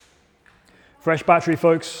Fresh battery,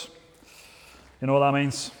 folks. You know what that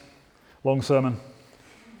means? Long sermon.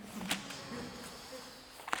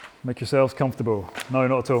 Make yourselves comfortable. No,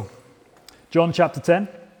 not at all. John chapter 10.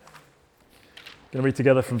 Going to read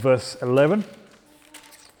together from verse 11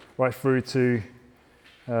 right through to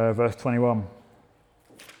verse 21.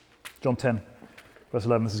 John 10, verse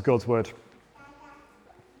 11. This is God's word.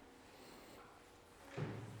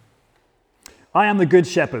 I am the good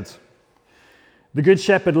shepherd. The good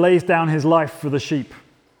shepherd lays down his life for the sheep.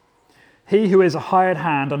 He who is a hired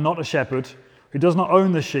hand and not a shepherd, who does not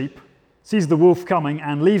own the sheep, sees the wolf coming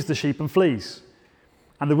and leaves the sheep and flees.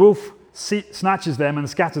 And the wolf snatches them and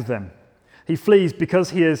scatters them. He flees because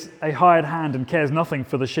he is a hired hand and cares nothing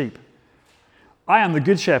for the sheep. I am the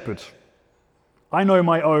good shepherd. I know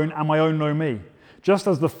my own, and my own know me, just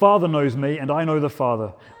as the Father knows me, and I know the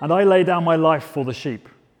Father, and I lay down my life for the sheep.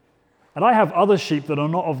 And I have other sheep that are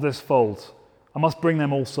not of this fold. I must bring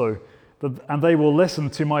them also, and they will listen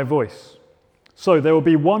to my voice. So there will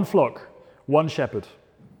be one flock, one shepherd.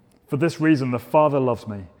 For this reason the Father loves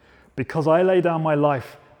me, because I lay down my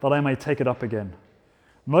life that I may take it up again.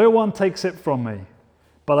 No one takes it from me,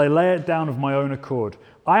 but I lay it down of my own accord.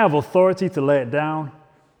 I have authority to lay it down,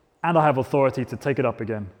 and I have authority to take it up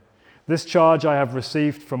again. This charge I have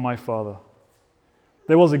received from my Father.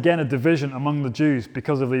 There was again a division among the Jews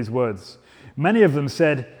because of these words. Many of them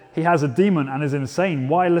said, "He has a demon and is insane.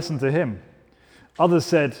 Why listen to him?" Others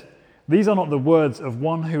said, "These are not the words of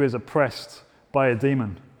one who is oppressed by a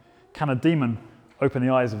demon. Can a demon open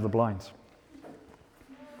the eyes of the blind?"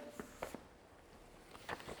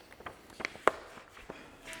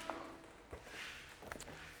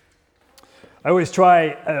 I always try,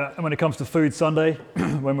 when it comes to Food Sunday,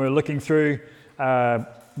 when we're looking through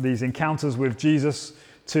these encounters with Jesus,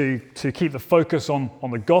 to keep the focus on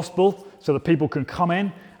the gospel so that people can come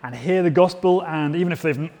in and hear the gospel, and even if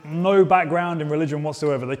they've no background in religion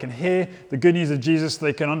whatsoever, they can hear the good news of Jesus,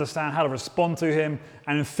 they can understand how to respond to him,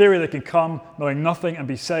 and in theory they can come knowing nothing and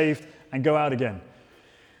be saved and go out again.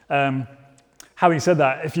 Having said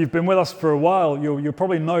that, if you've been with us for a while, you'll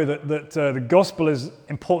probably know that the gospel is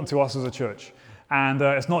important to us as a church. And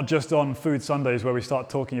it's not just on Food Sundays where we start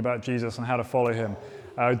talking about Jesus and how to follow him.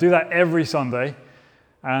 We do that every Sunday.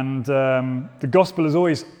 And the gospel is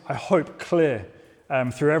always, I hope, clear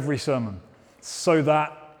through every sermon. So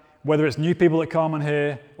that whether it's new people that come and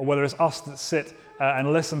hear, or whether it's us that sit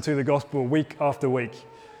and listen to the gospel week after week.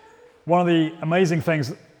 One of the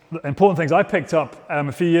important things I picked up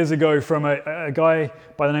a few years ago from a guy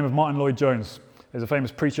by the name of Martin Lloyd-Jones. He's a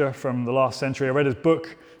famous preacher from the last century. I read his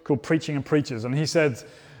book called Preaching and Preachers, and he said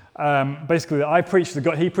basically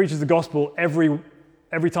that he preaches the gospel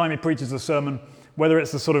every time he preaches a sermon, whether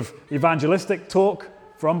it's the sort of evangelistic talk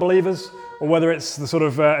for unbelievers or whether it's the sort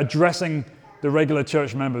of addressing the regular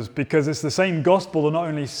church members, because it's the same gospel that not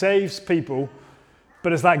only saves people,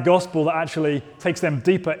 but it's that gospel that actually takes them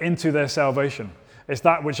deeper into their salvation. It's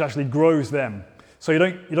that which actually grows them. So you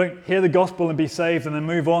don't hear the gospel and be saved and then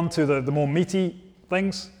move on to the more meaty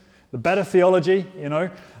things, the better theology,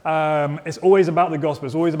 It's always about the gospel.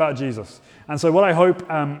 It's always about Jesus. And so what I hope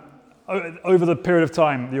over the period of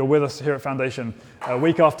time that you're with us here at Foundation,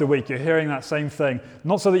 week after week, you're hearing that same thing,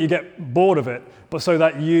 not so that you get bored of it, but so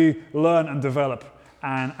that you learn and develop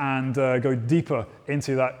and go deeper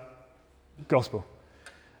into that gospel.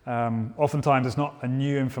 Oftentimes it's not a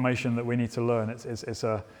new information that we need to learn. It's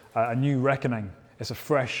a new reckoning. It's a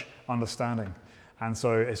fresh understanding. And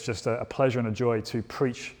so it's just a pleasure and a joy to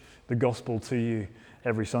preach the gospel to you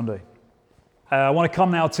every Sunday. I want to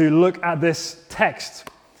come now to look at this text.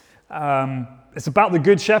 It's about the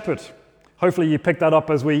Good Shepherd. Hopefully you picked that up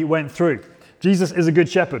as we went through. Jesus is a good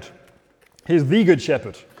shepherd. He is the Good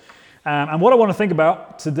Shepherd. And what I want to think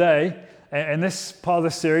about today in this part of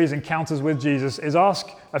this series, Encounters with Jesus, is ask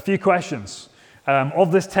a few questions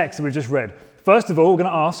of this text that we've just read. First of all, we're going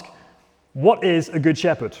to ask, what is a good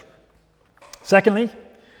shepherd? Secondly,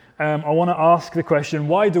 I want to ask the question,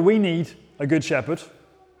 why do we need a good shepherd?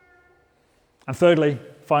 And thirdly,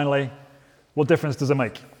 finally, what difference does it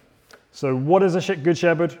make? So what is a good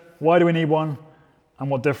shepherd? Why do we need one? And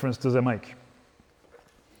what difference does it make?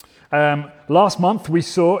 Last month we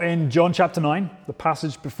saw in John chapter 9, the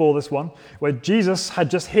passage before this one, where Jesus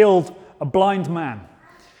had just healed a blind man.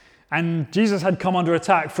 And Jesus had come under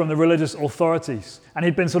attack from the religious authorities, and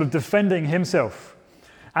he'd been sort of defending himself.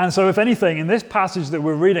 And so if anything, in this passage that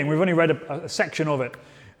we're reading, we've only read a section of it,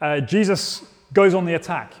 Jesus goes on the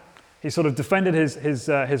attack. He sort of defended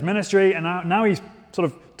his ministry, and now he's sort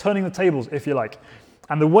of turning the tables, if you like.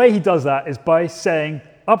 And the way he does that is by saying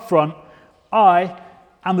up front, I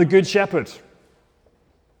am the good shepherd.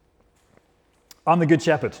 I'm the good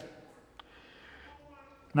shepherd.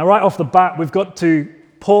 Now, right off the bat, we've got to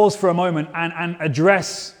pause for a moment and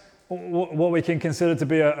address what we can consider to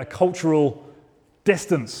be a cultural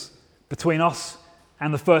distance between us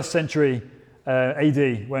and the first century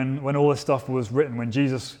AD, when all this stuff was written, when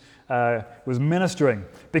Jesus was ministering.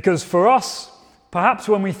 Because for us, perhaps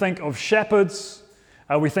when we think of shepherds,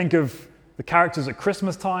 we think of the characters at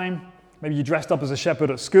Christmas time. Maybe you dressed up as a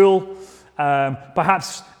shepherd at school.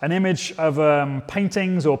 Perhaps an image of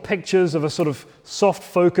paintings or pictures of a sort of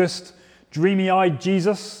soft-focused, dreamy-eyed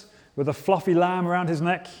Jesus with a fluffy lamb around his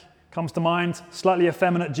neck comes to mind. Slightly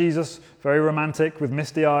effeminate Jesus, very romantic with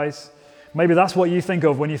misty eyes. Maybe that's what you think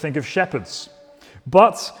of when you think of shepherds.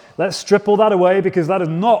 But let's strip all that away, because that is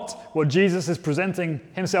not what Jesus is presenting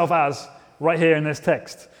himself as right here in this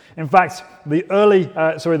text. In fact, the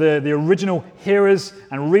original hearers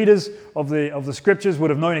and readers of the scriptures would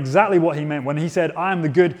have known exactly what he meant when he said, "I am the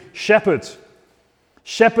good shepherd."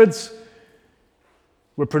 Shepherds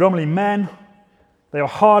were predominantly men. They were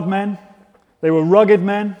hard men. They were rugged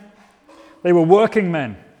men. They were working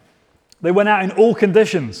men. They went out in all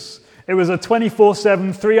conditions. It was a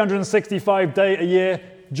 24/7, 365-day-a-year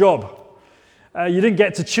job. You didn't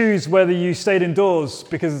get to choose whether you stayed indoors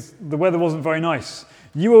because the weather wasn't very nice.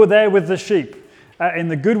 You were there with the sheep in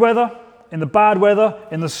the good weather, in the bad weather,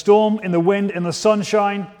 in the storm, in the wind, in the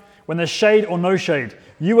sunshine, when there's shade or no shade.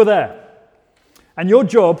 You were there. And your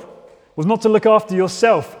job was not to look after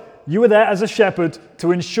yourself. You were there as a shepherd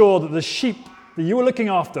to ensure that the sheep that you were looking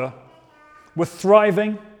after were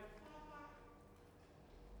thriving.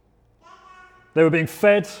 They were being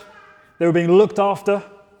fed. They were being looked after.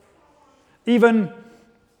 Even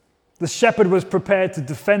the shepherd was prepared to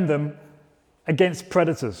defend them against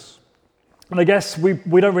predators. And I guess we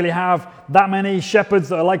don't really have that many shepherds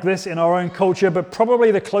that are like this in our own culture, but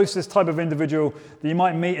probably the closest type of individual that you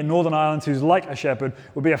might meet in Northern Ireland who's like a shepherd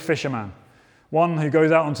would be a fisherman. One who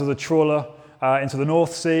goes out onto the trawler into the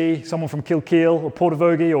North Sea, someone from Kilkeel or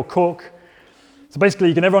Portavogie or Cork. So basically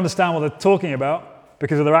you can never understand what they're talking about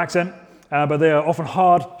because of their accent, but they are often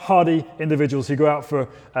hardy individuals who go out for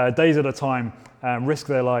days at a time and risk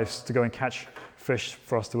their lives to go and catch fish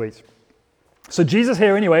for us to eat. So Jesus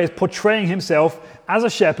here anyway is portraying himself as a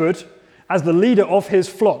shepherd, as the leader of his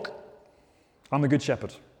flock. I'm the good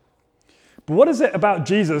shepherd. But what is it about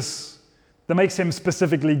Jesus that makes him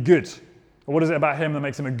specifically good? Or what is it about him that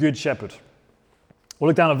makes him a good shepherd? We'll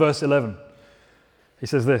look down at verse 11. He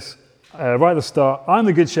says this, right at the start, I'm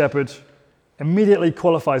the good shepherd, immediately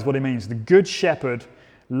qualifies what he means. The good shepherd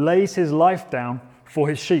lays his life down for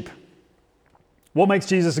his sheep. What makes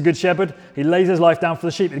Jesus a good shepherd? He lays his life down for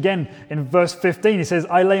the sheep. Again, in verse 15, he says,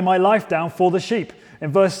 I lay my life down for the sheep.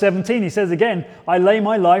 In verse 17, he says again, I lay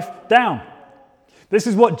my life down. This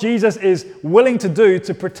is what Jesus is willing to do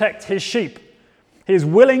to protect his sheep. He is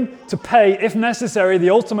willing to pay, if necessary, the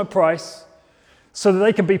ultimate price so that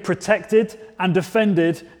they can be protected and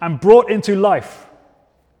defended and brought into life.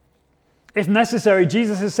 If necessary,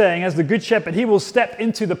 Jesus is saying, as the good shepherd, he will step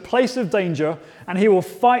into the place of danger and he will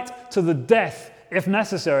fight to the death, if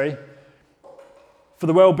necessary, for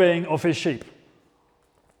the well-being of his sheep.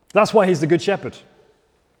 That's why he's the good shepherd.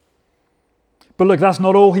 But look, that's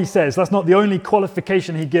not all he says. That's not the only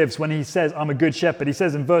qualification he gives when he says, I'm a good shepherd. He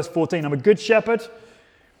says in verse 14, I'm a good shepherd.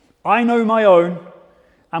 I know my own,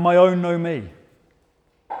 and my own know me.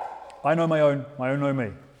 I know my own know me.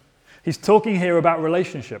 He's talking here about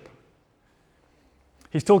relationship.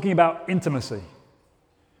 He's talking about intimacy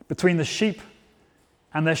between the sheep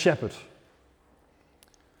and their shepherd.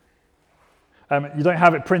 You don't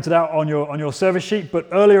have it printed out on your service sheet, but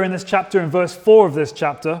earlier in this chapter, in verse 4 of this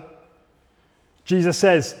chapter, Jesus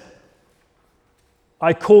says,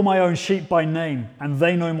 I call my own sheep by name, and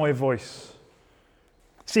they know my voice.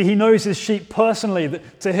 See, he knows his sheep personally.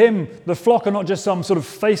 That to him, the flock are not just some sort of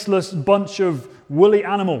faceless bunch of woolly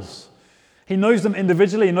animals. He knows them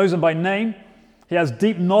individually. He knows them by name. He has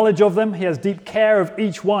deep knowledge of them. He has deep care of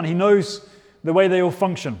each one. He knows the way they all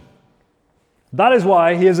function. That is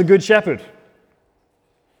why he is a good shepherd.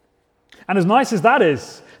 And as nice as that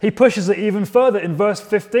is, he pushes it even further in verse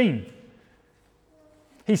 15.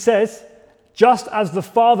 He says, just as the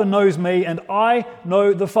Father knows me and I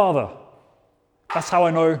know the Father. That's how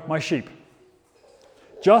I know my sheep.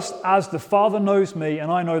 Just as the Father knows me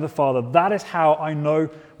and I know the Father, that is how I know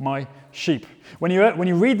my sheep. When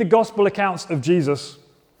you read the gospel accounts of Jesus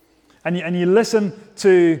and you listen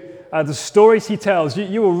to the stories he tells,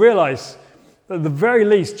 you will realize that at the very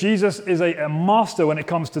least, Jesus is a master when it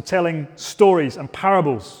comes to telling stories and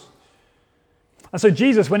parables. And so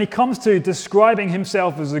Jesus, when he comes to describing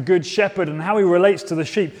himself as a good shepherd and how he relates to the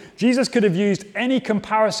sheep, Jesus could have used any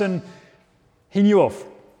comparison he knew of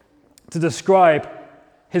to describe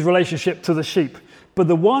his relationship to the sheep. But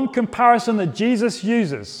the one comparison that Jesus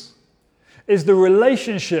uses is the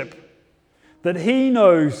relationship that he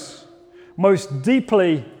knows most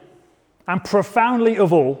deeply and profoundly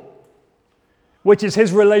of all, which is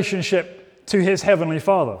his relationship to his heavenly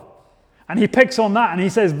Father. And he picks on that and he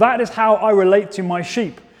says, that is how I relate to my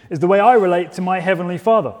sheep, is the way I relate to my heavenly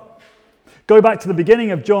Father. Go back to the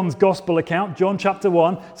beginning of John's gospel account. John chapter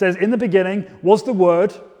 1 says, in the beginning was the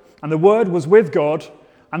Word, and the Word was with God,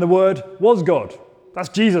 and the Word was God. That's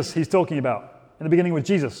Jesus he's talking about. In the beginning was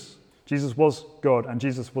Jesus. Jesus was God, and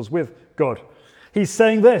Jesus was with God. He's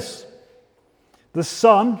saying this: the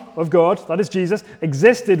Son of God, that is Jesus,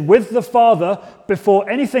 existed with the Father before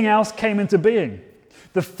anything else came into being.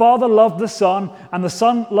 The Father loved the Son, and the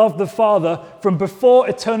Son loved the Father from before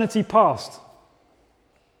eternity past.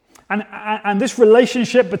 And this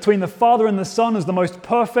relationship between the Father and the Son is the most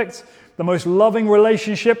perfect, the most loving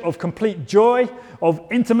relationship of complete joy, of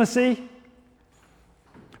intimacy,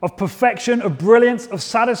 of perfection, of brilliance, of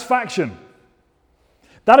satisfaction.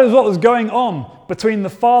 That is what was going on between the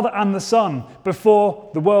Father and the Son before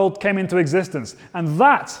the world came into existence. And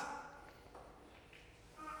that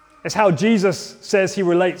is how Jesus says he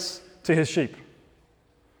relates to his sheep.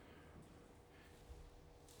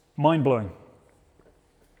 Mind-blowing.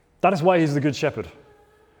 That is why he's the Good Shepherd.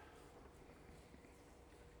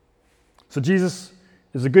 So Jesus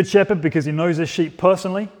is a Good Shepherd because he knows his sheep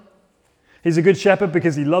personally. He's a Good Shepherd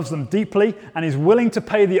because he loves them deeply and he's willing to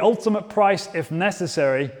pay the ultimate price if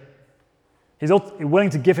necessary. He's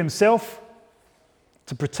willing to give himself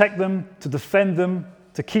to protect them, to defend them,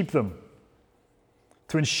 to keep them,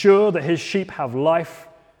 to ensure that his sheep have life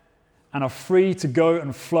and are free to go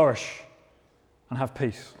and flourish and have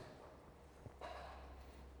peace.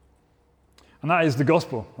 And that is the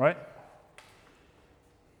gospel, right?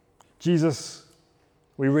 Jesus,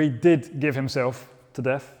 we read, did give himself to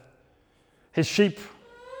death. His sheep,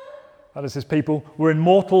 that is his people, were in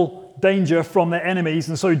mortal danger from their enemies.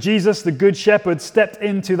 And so Jesus, the Good Shepherd, stepped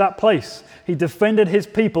into that place. He defended his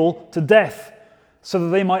people to death so that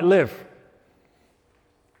they might live.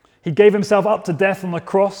 He gave himself up to death on the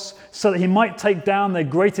cross so that he might take down their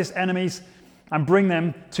greatest enemies and bring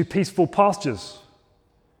them to peaceful pastures.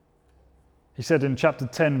 He said in chapter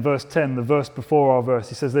 10, verse 10, the verse before our verse,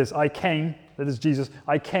 he says this: I came, that is Jesus,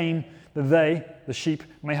 I came that they, the sheep,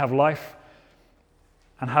 may have life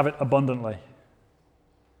and have it abundantly.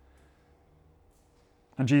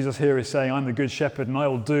 And Jesus here is saying, I'm the Good Shepherd and I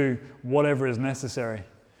will do whatever is necessary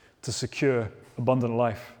to secure abundant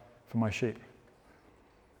life for my sheep.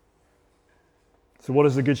 So what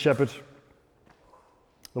is the Good Shepherd?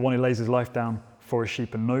 The one who lays his life down for his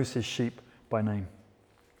sheep and knows his sheep by name.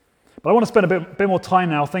 But I want to spend a bit more time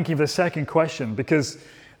now thinking of the second question, because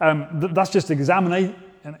that's just an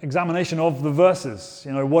examination of the verses.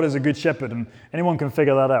 You know, what is a good shepherd? And anyone can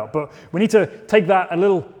figure that out. But we need to take that a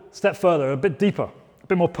little step further, a bit deeper, a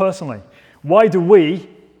bit more personally. Why do we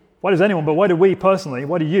personally,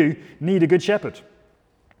 why do you need a good shepherd?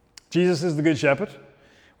 Jesus is the good shepherd.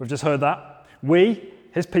 We've just heard that. We,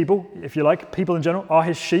 his people, if you like, people in general, are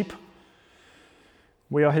his sheep.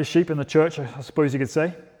 We are his sheep in the church, I suppose you could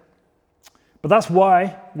say. But that's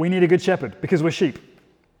why we need a good shepherd, because we're sheep.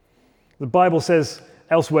 The Bible says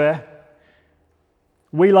elsewhere,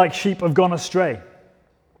 we like sheep have gone astray.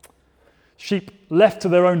 Sheep left to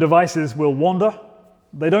their own devices will wander.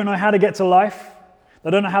 They don't know how to get to life.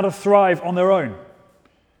 They don't know how to thrive on their own.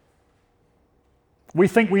 We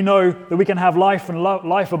think we know that we can have life and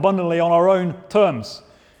life abundantly on our own terms.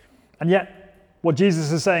 And yet, what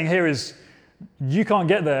Jesus is saying here is, you can't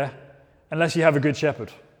get there unless you have a good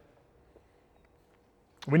shepherd.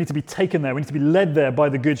 We need to be taken there. We need to be led there by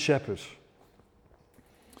the Good Shepherd.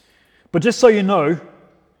 But just so you know,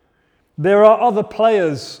 there are other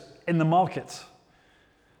players in the market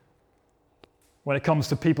when it comes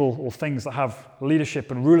to people or things that have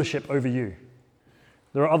leadership and rulership over you.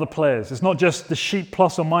 There are other players. It's not just the sheep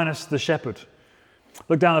plus or minus the shepherd.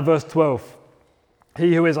 Look down at verse 12.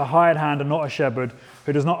 He who is a hired hand and not a shepherd,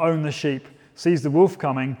 who does not own the sheep, sees the wolf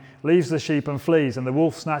coming, leaves the sheep and flees, and the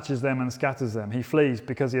wolf snatches them and scatters them. He flees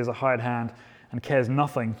because he is a hired hand and cares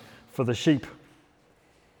nothing for the sheep.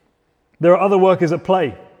 There are other workers at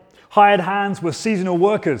play. Hired hands were seasonal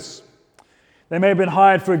workers. They may have been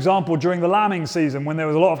hired, for example, during the lambing season when there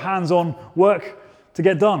was a lot of hands-on work to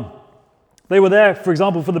get done. They were there, for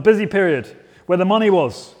example, for the busy period where the money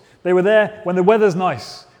was. They were there when the weather's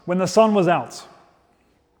nice, when the sun was out.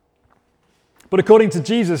 But according to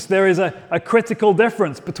Jesus, there is a critical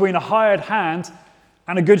difference between a hired hand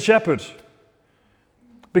and a good shepherd.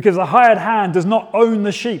 Because a hired hand does not own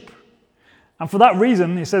the sheep. And for that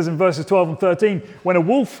reason, it says in verses 12 and 13, when a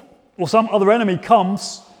wolf or some other enemy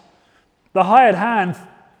comes, the hired hand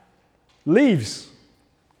leaves.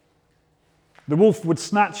 The wolf would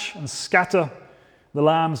snatch and scatter the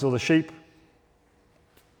lambs or the sheep.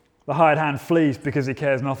 The hired hand flees because he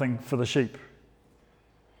cares nothing for the sheep.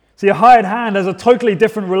 See, a hired hand has a totally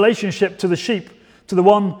different relationship to the sheep, to the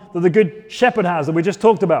one that the good shepherd has that we just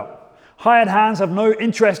talked about. Hired hands have no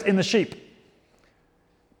interest in the sheep.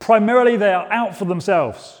 Primarily, they are out for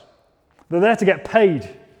themselves. They're there to get paid.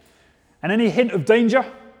 And any hint of danger,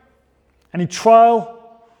 any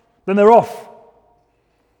trial, then they're off.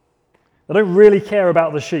 They don't really care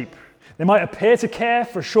about the sheep. They might appear to care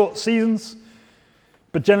for short seasons,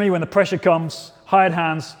 but generally when the pressure comes, hired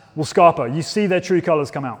hands will scarper. You see their true colors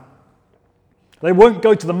come out. They won't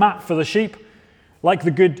go to the mat for the sheep like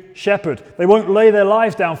the good shepherd. They won't lay their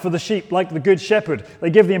lives down for the sheep like the good shepherd.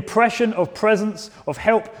 They give the impression of presence, of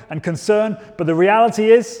help and concern, but the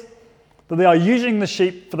reality is that they are using the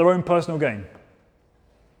sheep for their own personal gain.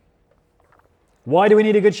 Why do we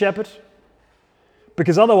need a good shepherd?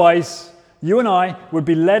 Because otherwise, you and I would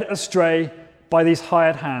be led astray by these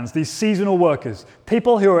hired hands, these seasonal workers,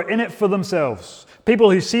 people who are in it for themselves,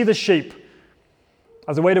 people who see the sheep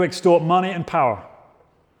as a way to extort money and power.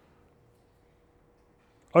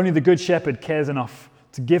 Only the good shepherd cares enough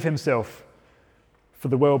to give himself for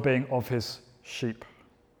the well-being of his sheep.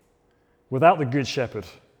 Without the good shepherd,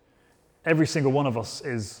 every single one of us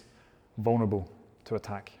is vulnerable to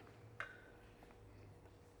attack.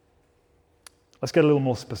 Let's get a little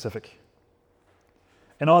more specific.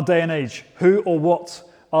 In our day and age, who or what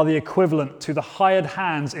are the equivalent to the hired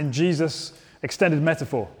hands in Jesus' extended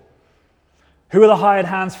metaphor? Who are the hired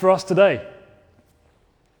hands for us today?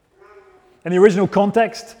 In the original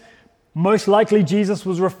context, most likely Jesus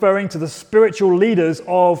was referring to the spiritual leaders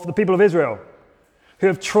of the people of Israel who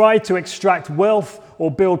have tried to extract wealth or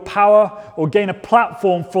build power or gain a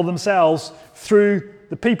platform for themselves through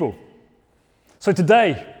the people. So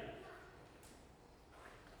today,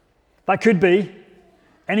 that could be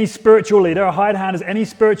any spiritual leader. A hired hand is any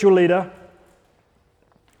spiritual leader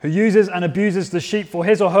who uses and abuses the sheep for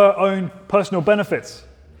his or her own personal benefits.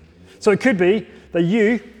 So it could be that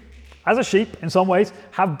you, as a sheep, in some ways,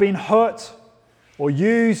 have been hurt or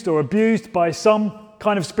used or abused by some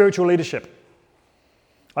kind of spiritual leadership,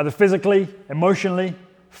 either physically, emotionally,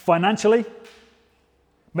 financially.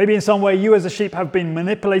 Maybe in some way you as a sheep have been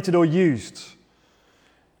manipulated or used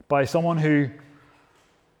by someone who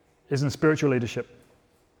is in spiritual leadership.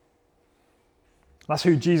 That's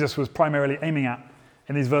who Jesus was primarily aiming at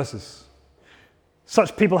in these verses.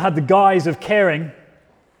 Such people had the guise of caring,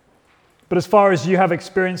 but as far as you have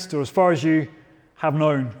experienced or as far as you have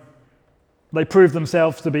known, they proved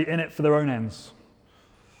themselves to be in it for their own ends.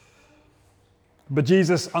 But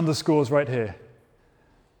Jesus underscores right here,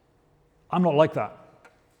 I'm not like that.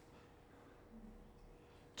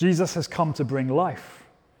 Jesus has come to bring life.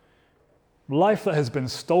 Life that has been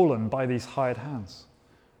stolen by these hired hands.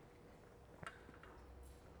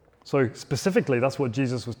 So specifically, that's what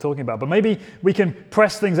Jesus was talking about. But maybe we can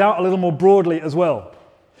press things out a little more broadly as well.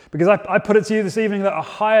 Because I put it to you this evening that a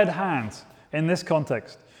hired hand in this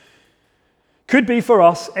context could be for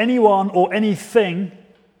us anyone or anything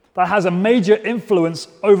that has a major influence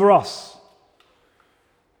over us.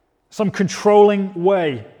 Some controlling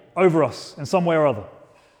way over us in some way or other.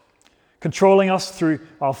 Controlling us through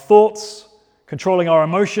our thoughts, controlling our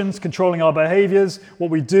emotions, controlling our behaviors, what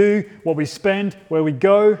we do, what we spend, where we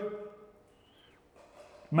go.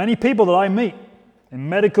 Many people that I meet in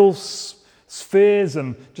medical spheres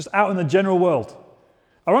and just out in the general world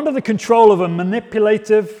are under the control of a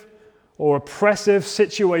manipulative or oppressive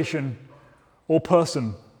situation or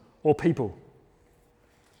person or people.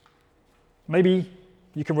 Maybe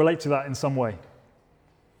you can relate to that in some way.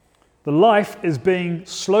 The life is being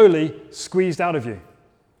slowly squeezed out of you.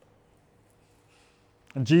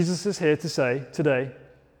 And Jesus is here to say today,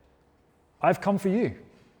 I've come for you.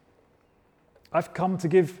 I've come to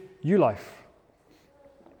give you life.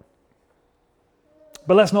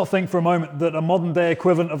 But let's not think for a moment that a modern day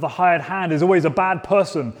equivalent of the hired hand is always a bad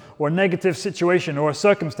person or a negative situation or a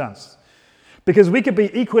circumstance. Because we could be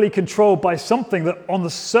equally controlled by something that on the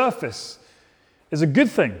surface is a good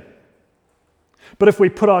thing. But if we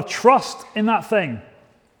put our trust in that thing,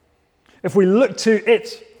 if we look to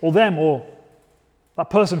it or them or that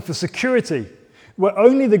person for security, where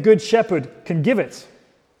only the good shepherd can give it,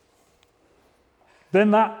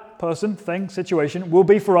 then that person, thing, situation will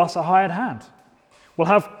be for us a hired hand. Will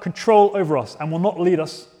have control over us and will not lead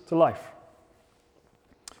us to life.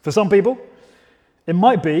 For some people, it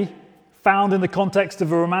might be found in the context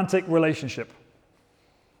of a romantic relationship.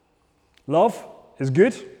 Love is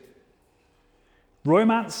good.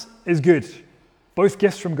 Romance is good. Both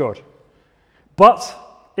gifts from God. But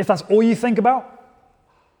if that's all you think about,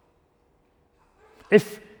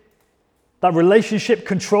 if that relationship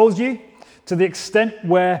controls you to the extent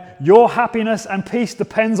where your happiness and peace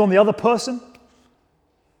depends on the other person,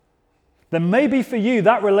 then maybe for you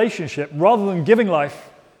that relationship, rather than giving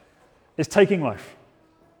life, is taking life.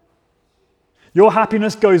 Your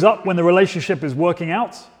happiness goes up when the relationship is working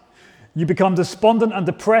out. You become despondent and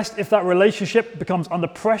depressed if that relationship becomes under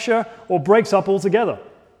pressure or breaks up altogether.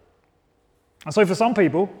 And so for some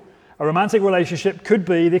people, a romantic relationship could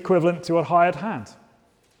be the equivalent to a hired hand.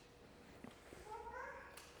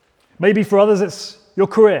 Maybe for others it's your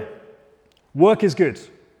career. Work is good,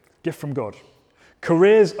 gift from God.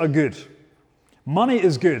 Careers are good. Money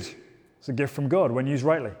is good. It's a gift from God when used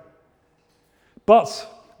rightly. But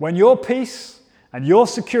when your peace and your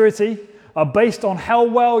security are based on how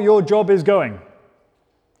well your job is going,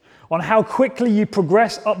 on how quickly you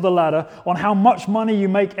progress up the ladder, on how much money you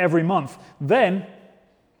make every month, then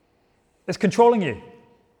it's controlling you.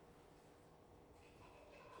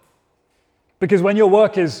 Because when your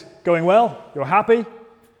work is going well, you're happy.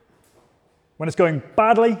 When it's going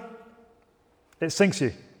badly, it sinks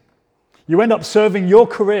you. You end up serving your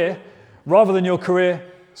career rather than your career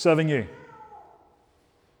serving you.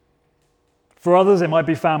 For others, it might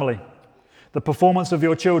be family. The performance of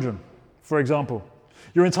your children, for example.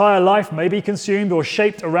 Your entire life may be consumed or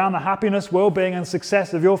shaped around the happiness, well-being, and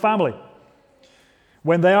success of your family.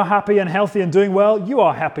 When they are happy and healthy and doing well, you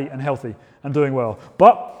are happy and healthy and doing well.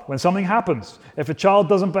 But when something happens, if a child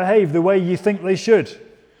doesn't behave the way you think they should,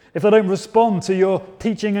 if they don't respond to your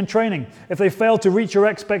teaching and training, if they fail to reach your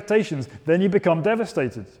expectations, then you become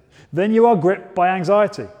devastated. Then you are gripped by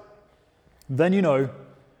anxiety. Then you know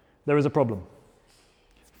there is a problem.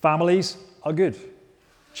 Families are good.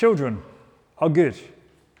 Children are good.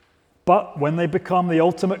 But when they become the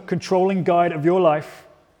ultimate controlling guide of your life,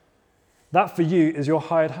 that for you is your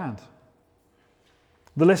hired hand.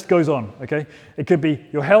 The list goes on, okay? It could be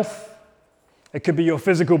your health. It could be your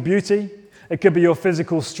physical beauty. It could be your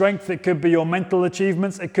physical strength. It could be your mental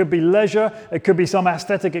achievements. It could be leisure. It could be some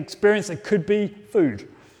aesthetic experience. It could be food.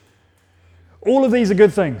 All of these are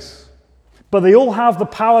good things, but they all have the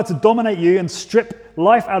power to dominate you and strip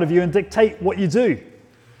life out of you and dictate what you do.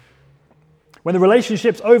 When the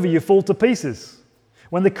relationship's over, you fall to pieces.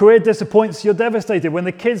 When the career disappoints, you're devastated. When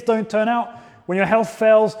the kids don't turn out, when your health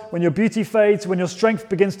fails, when your beauty fades, when your strength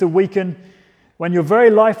begins to weaken, when your very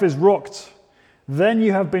life is rocked, then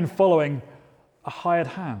you have been following a hired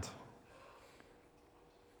hand.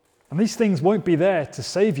 And these things won't be there to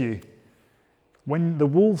save you when the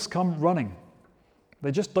wolves come running.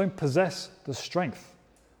 They just don't possess the strength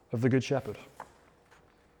of the Good Shepherd.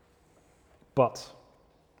 But,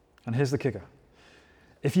 and here's the kicker,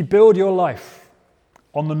 if you build your life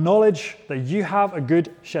on the knowledge that you have a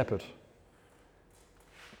good shepherd,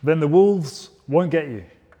 then the wolves won't get you.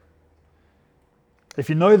 If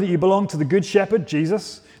you know that you belong to the good shepherd,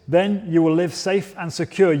 Jesus, then you will live safe and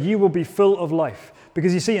secure. You will be full of life.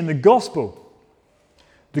 Because you see, in the gospel,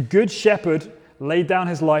 the good shepherd laid down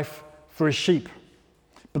his life for his sheep.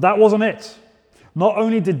 But that wasn't it. Not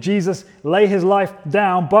only did Jesus lay his life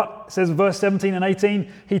down, but, it says verse 17 and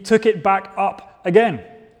 18, he took it back up again.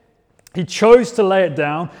 He chose to lay it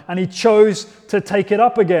down and he chose to take it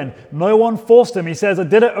up again. No one forced him. He says, I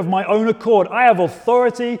did it of my own accord. I have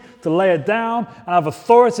authority to lay it down and I have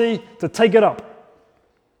authority to take it up.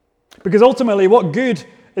 Because ultimately, what good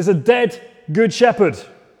is a dead good shepherd?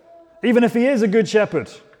 Even if he is a good shepherd.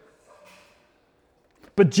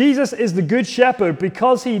 But Jesus is the good shepherd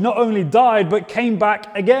because he not only died but came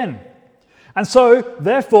back again. And so,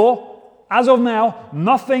 therefore, as of now,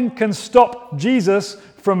 nothing can stop Jesus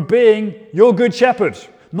from being your good shepherd.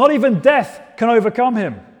 Not even death can overcome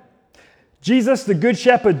him. Jesus, the good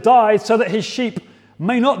shepherd, died so that his sheep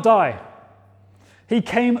may not die. He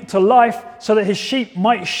came to life so that his sheep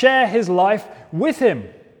might share his life with him.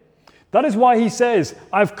 That is why he says,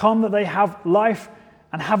 I've come that they have life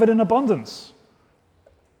and have it in abundance.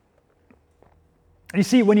 And you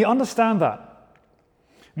see, when you understand that,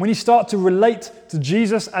 when you start to relate to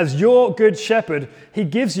Jesus as your good shepherd, he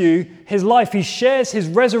gives you his life. He shares his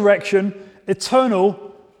resurrection,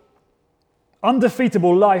 eternal,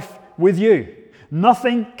 undefeatable life with you.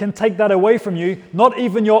 Nothing can take that away from you, not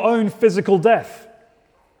even your own physical death.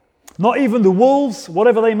 Not even the wolves,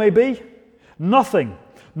 whatever they may be. Nothing.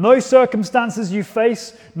 No circumstances you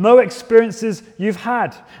face, no experiences you've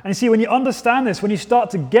had. And you see, when you understand this, when you start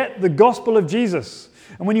to get the gospel of Jesus,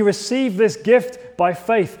 and when you receive this gift by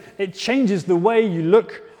faith, it changes the way you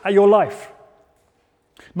look at your life.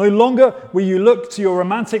 No longer will you look to your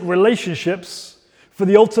romantic relationships for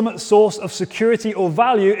the ultimate source of security or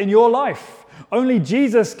value in your life. Only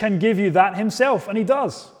Jesus can give you that himself, and he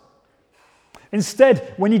does.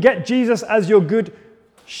 Instead, when you get Jesus as your good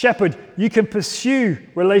shepherd, you can pursue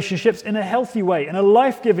relationships in a healthy way, in a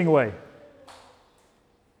life-giving way.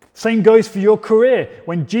 Same goes for your career.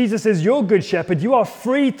 When Jesus is your good shepherd, you are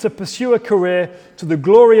free to pursue a career to the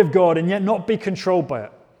glory of God and yet not be controlled by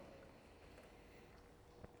it.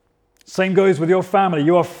 Same goes with your family.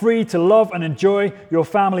 You are free to love and enjoy your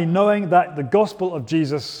family knowing that the gospel of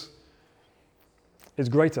Jesus is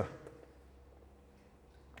greater.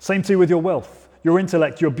 Same too with your wealth, your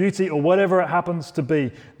intellect, your beauty, or whatever it happens to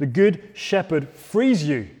be. The good shepherd frees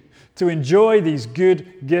you to enjoy these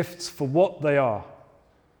good gifts for what they are,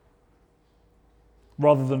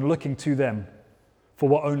 rather than looking to them for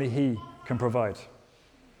what only he can provide.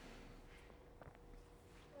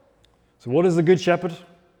 So what is the good shepherd?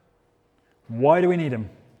 Why do we need him?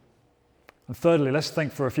 And thirdly, let's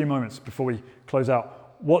think for a few moments before we close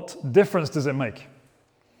out. What difference does it make?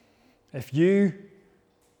 If you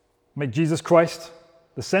make Jesus Christ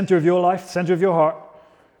the center of your life, the center of your heart,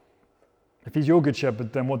 if he's your good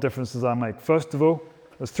shepherd, then what difference does that make? First of all,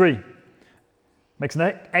 there's three. Makes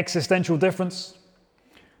an existential difference,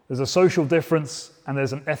 there's a social difference, and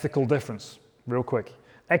there's an ethical difference. Real quick.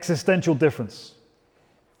 Existential difference.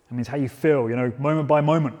 That means how you feel, moment by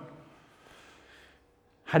moment.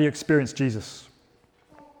 How do you experience Jesus?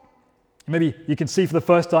 Maybe you can see for the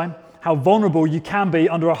first time how vulnerable you can be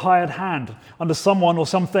under a hired hand, under someone or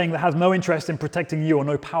something that has no interest in protecting you or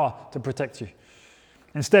no power to protect you.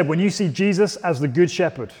 Instead, when you see Jesus as the good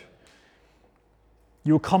shepherd,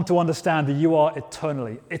 you will come to understand that you are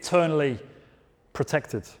eternally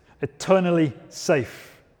protected, eternally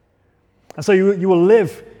safe. And so you will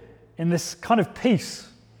live in this kind of peace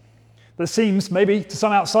that seems, maybe to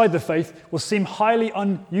some outside the faith, will seem highly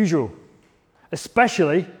unusual,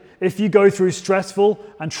 especially if you go through stressful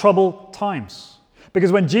and troubled times.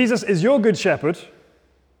 Because when Jesus is your good shepherd,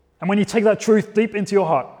 and when you take that truth deep into your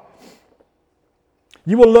heart,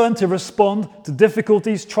 you will learn to respond to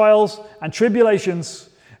difficulties, trials, and tribulations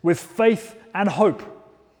with faith and hope.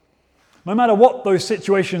 No matter what those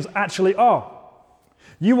situations actually are,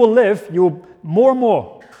 you will live more and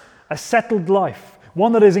more a settled life,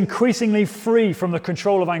 one that is increasingly free from the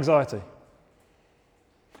control of anxiety.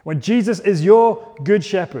 When Jesus is your good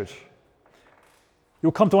shepherd,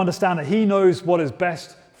 you'll come to understand that he knows what is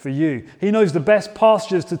best for you. He knows the best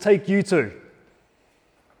pastures to take you to.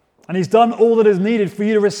 And he's done all that is needed for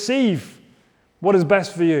you to receive what is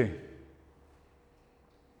best for you.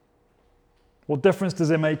 What difference does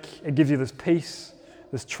it make? It gives you this peace,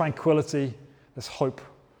 this tranquility, this hope.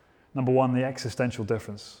 Number one, the existential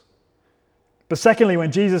difference. But secondly,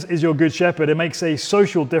 when Jesus is your good shepherd, it makes a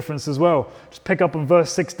social difference as well. Just pick up on verse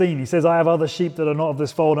 16. He says, I have other sheep that are not of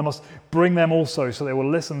this fold. I must bring them also, so they will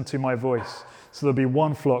listen to my voice. So there'll be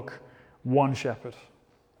one flock, one shepherd.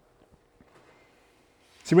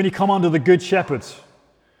 See, when you come under the good shepherd,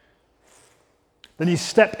 then you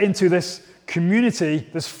step into this community,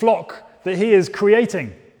 this flock that he is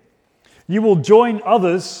creating. You will join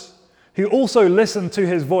others who also listen to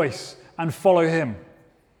his voice and follow him.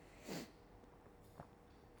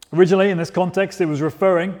 Originally, in this context,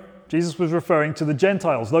 Jesus was referring to the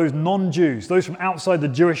Gentiles, those non-Jews, those from outside the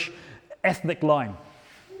Jewish ethnic line.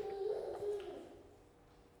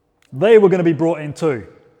 They were going to be brought in too.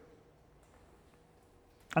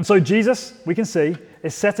 And so Jesus, we can see,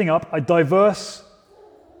 is setting up a diverse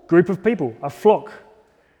group of people, a flock.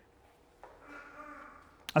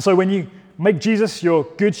 And so when you make Jesus your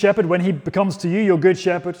good shepherd, when he becomes to you your good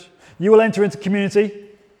shepherd, you will enter into community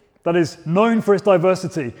that is known for its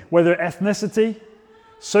diversity, whether ethnicity,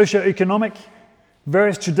 socioeconomic,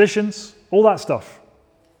 various traditions, all that stuff.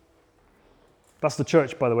 That's the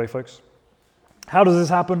church, by the way, folks. How does this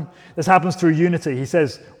happen? This happens through unity. He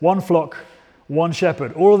says, one flock, one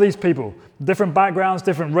shepherd. All of these people, different backgrounds,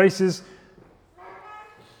 different races,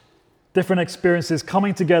 different experiences,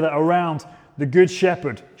 coming together around the good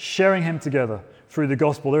shepherd, sharing him together through the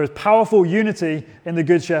gospel. There is powerful unity in the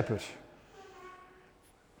good shepherd.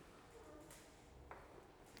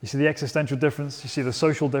 You see the existential difference, you see the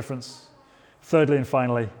social difference. Thirdly and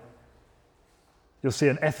finally, you'll see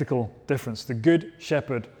an ethical difference. The good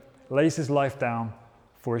shepherd lays his life down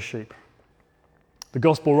for his sheep. The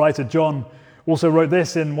gospel writer John also wrote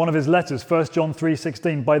this in one of his letters, 1 John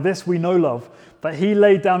 3:16. By this we know love, that he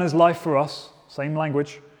laid down his life for us, same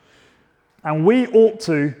language, and we ought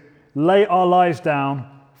to lay our lives down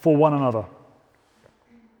for one another.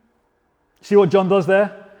 See what John does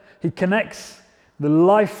there? He connects the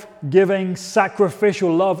life-giving,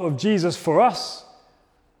 sacrificial love of Jesus for us.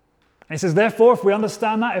 And he says, therefore, if we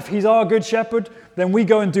understand that, if he's our good shepherd, then we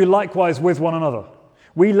go and do likewise with one another.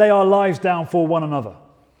 We lay our lives down for one another.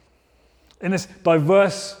 In this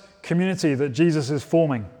diverse community that Jesus is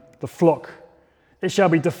forming, the flock, it shall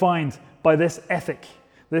be defined by this ethic,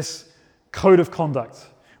 this code of conduct.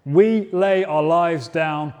 We lay our lives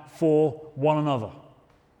down for one another.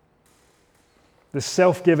 This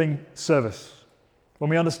self-giving service. When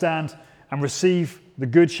we understand and receive the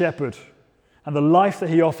Good Shepherd and the life that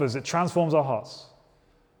he offers, it transforms our hearts.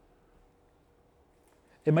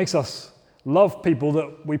 It makes us love people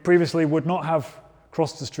that we previously would not have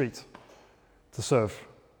crossed the street to serve.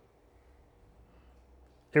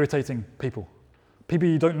 Irritating people. People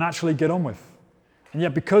you don't naturally get on with. And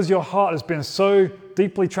yet because your heart has been so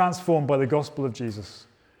deeply transformed by the gospel of Jesus,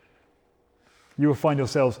 you will find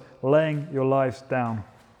yourselves laying your lives down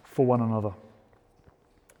for one another.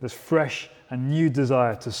 This fresh and new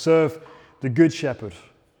desire to serve the Good Shepherd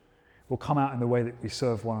will come out in the way that we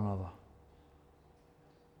serve one another.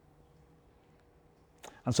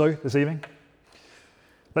 And so, this evening,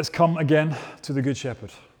 let's come again to the Good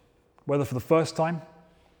Shepherd, whether for the first time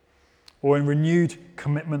or in renewed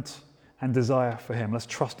commitment and desire for him. Let's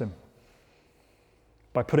trust him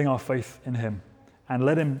by putting our faith in him and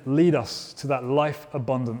let him lead us to that life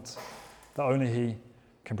abundant that only he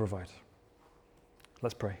can provide.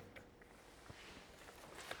 Let's pray.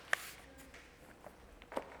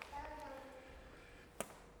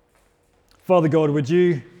 Father God, would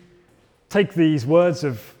you take these words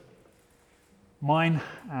of mine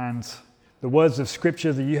and the words of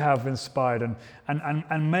Scripture that you have inspired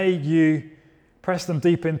and may you press them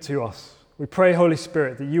deep into us. We pray, Holy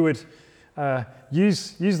Spirit, that you would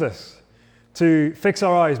use this to fix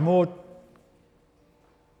our eyes more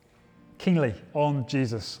keenly on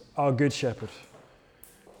Jesus, our Good Shepherd.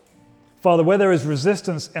 Father, where there is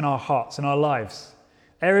resistance in our hearts, in our lives,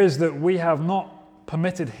 areas that we have not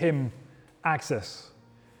permitted him access,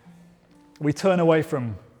 we turn away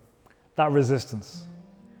from that resistance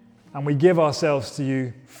and we give ourselves to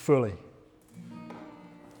you fully.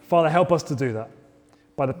 Father, help us to do that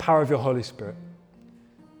by the power of your Holy Spirit.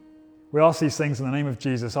 We ask these things in the name of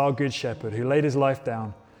Jesus, our Good Shepherd, who laid his life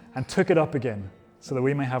down and took it up again so that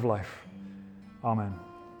we may have life. Amen.